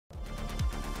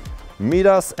Meet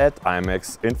us at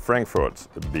IMEX in Frankfurt,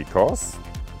 because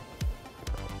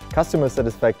customer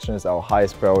satisfaction is our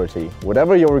highest priority.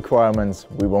 Whatever your requirements,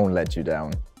 we won't let you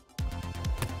down.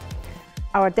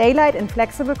 Our daylight and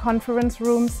flexible conference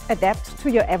rooms adapt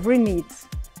to your every need.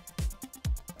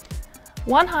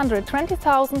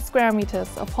 120,000 square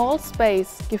meters of hall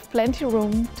space give plenty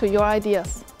room to your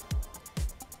ideas.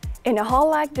 In a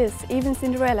hall like this, even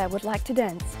Cinderella would like to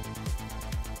dance.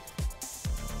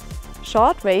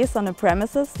 Short ways on the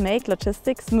premises make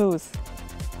logistics smooth.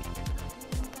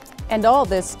 And all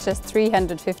this just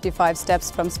 355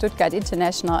 steps from Stuttgart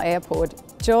International Airport.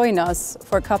 Join us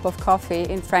for a cup of coffee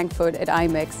in Frankfurt at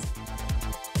IMEX.